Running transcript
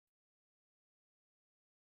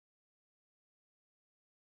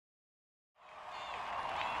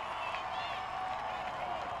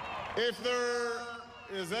If there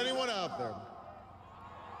is anyone out there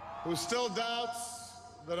who still doubts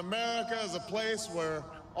that America is a place where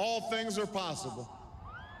all things are possible,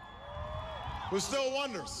 who still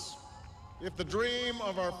wonders if the dream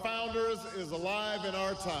of our founders is alive in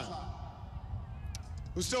our time,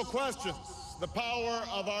 who still questions the power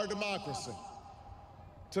of our democracy,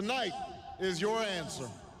 tonight is your answer.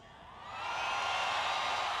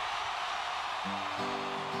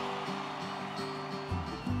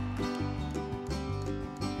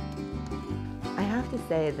 I have to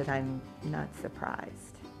say that I'm not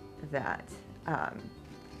surprised that that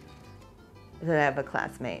I have a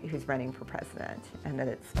classmate who's running for president and that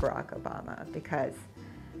it's Barack Obama, because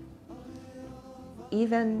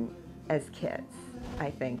even as kids,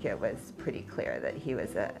 I think it was pretty clear that he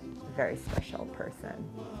was a very special person.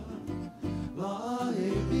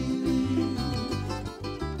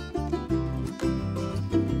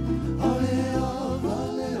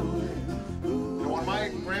 When my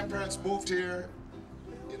grandparents moved here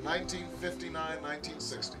in 1959,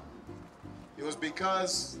 1960, it was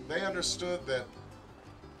because they understood that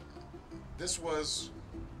this was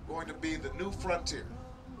going to be the new frontier.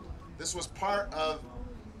 This was part of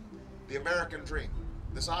the American dream,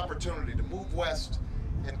 this opportunity to move west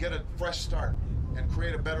and get a fresh start and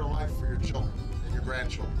create a better life for your children and your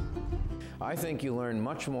grandchildren. I think you learn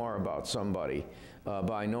much more about somebody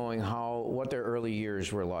by knowing what their early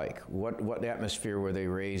years were like, what atmosphere were they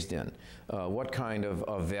raised in, what kind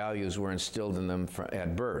of values were instilled in them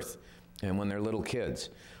at birth and when they're little kids.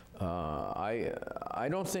 I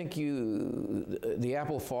don't think the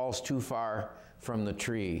apple falls too far from the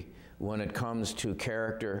tree when it comes to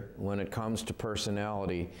character, when it comes to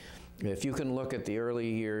personality. If you can look at the early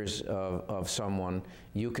years of someone,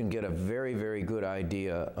 you can get a very, very good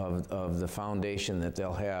idea of the foundation that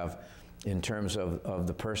they'll have in terms of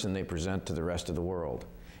the person they present to the rest of the world.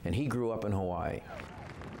 And he grew up in Hawaii.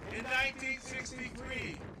 In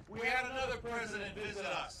 1963, we had another president visit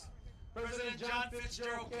us, President John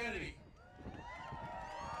Fitzgerald Kennedy.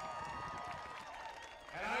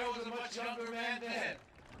 And I was a much younger man then,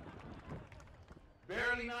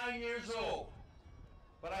 barely 9 years old.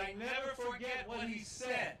 But I never forget what he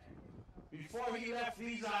said before he left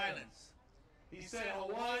these islands. He said,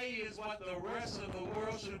 Hawaii is what the rest of the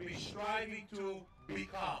world should be striving to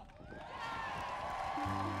become.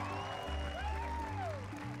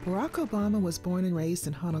 Barack Obama was born and raised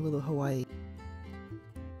in Honolulu, Hawaii.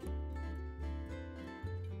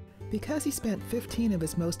 Because he spent 15 of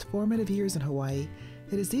his most formative years in Hawaii,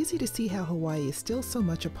 it is easy to see how Hawaii is still so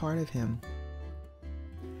much a part of him.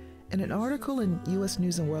 In an article in U.S.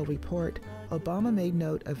 News and World Report, Obama made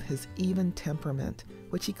note of his even temperament,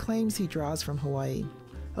 which he claims he draws from Hawaii.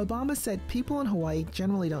 Obama said people in Hawaii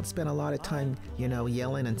generally don't spend a lot of time,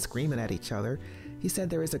 yelling and screaming at each other. He said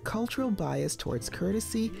there is a cultural bias towards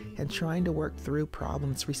courtesy and trying to work through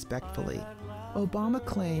problems respectfully. Obama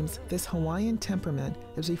claims this Hawaiian temperament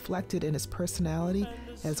is reflected in his personality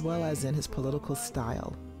as well as in his political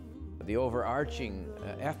style. The overarching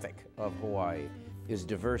ethic of Hawaii is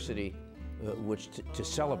diversity, which to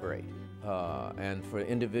celebrate, and for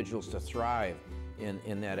individuals to thrive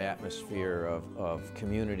in that atmosphere of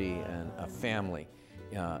community and a family.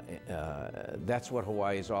 That's what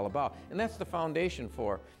Hawaii is all about. And that's the foundation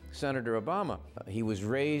for Senator Obama. He was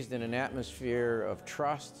raised in an atmosphere of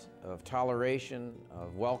trust, of toleration,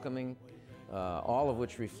 of welcoming, all of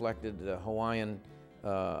which reflected the Hawaiian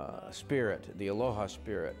spirit, the aloha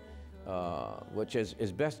spirit. Which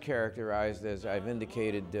is best characterized, as I've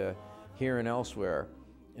indicated here and elsewhere,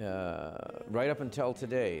 right up until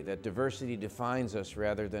today, that diversity defines us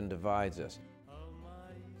rather than divides us.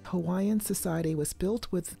 Hawaiian society was built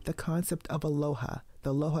with the concept of aloha. The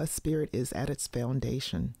aloha spirit is at its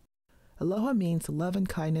foundation. Aloha means love and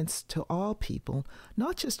kindness to all people,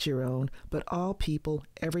 not just your own, but all people,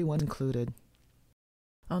 everyone included.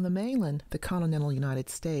 On the mainland, the continental United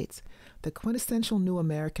States, the quintessential new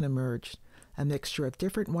American emerged, a mixture of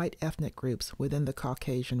different white ethnic groups within the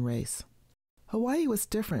Caucasian race. Hawaii was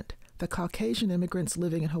different. The Caucasian immigrants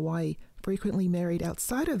living in Hawaii frequently married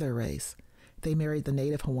outside of their race. They married the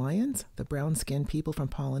native Hawaiians, the brown-skinned people from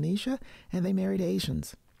Polynesia, and they married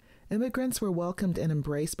Asians. Immigrants were welcomed and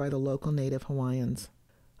embraced by the local native Hawaiians.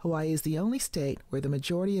 Hawaii is the only state where the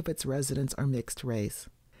majority of its residents are mixed race.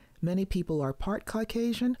 Many people are part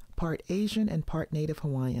Caucasian, part Asian, and part Native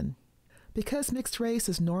Hawaiian. Because mixed race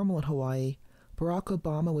is normal in Hawaii, Barack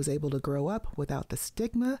Obama was able to grow up without the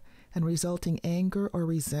stigma and resulting anger or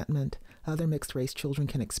resentment other mixed race children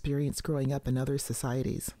can experience growing up in other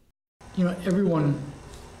societies. Everyone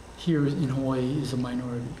here in Hawaii is a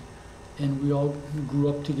minority, and we all grew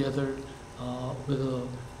up together with a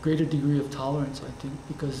greater degree of tolerance, I think,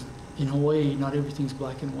 because in Hawaii, not everything's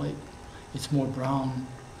black and white. It's more brown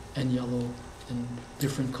and yellow and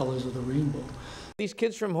different colors of the rainbow. These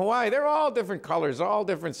kids from Hawaii, they're all different colors, all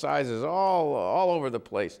different sizes, all over the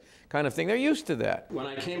place kind of thing. They're used to that. When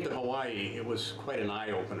I came to Hawaii, it was quite an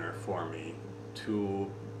eye-opener for me to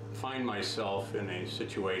find myself in a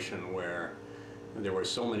situation where there were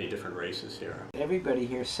so many different races here. Everybody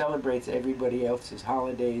here celebrates everybody else's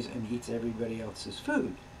holidays and eats everybody else's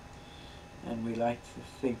food. And we like to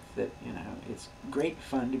think that, you know, it's great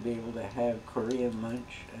fun to be able to have Korean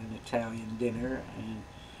lunch and Italian dinner and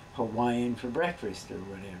Hawaiian for breakfast or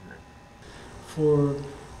whatever. For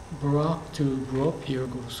Barack to grow up here,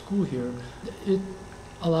 go to school here, it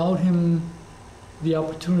allowed him the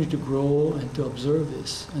opportunity to grow and to observe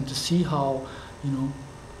this and to see how, you know,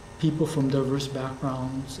 people from diverse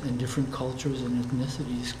backgrounds and different cultures and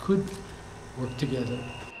ethnicities could work together.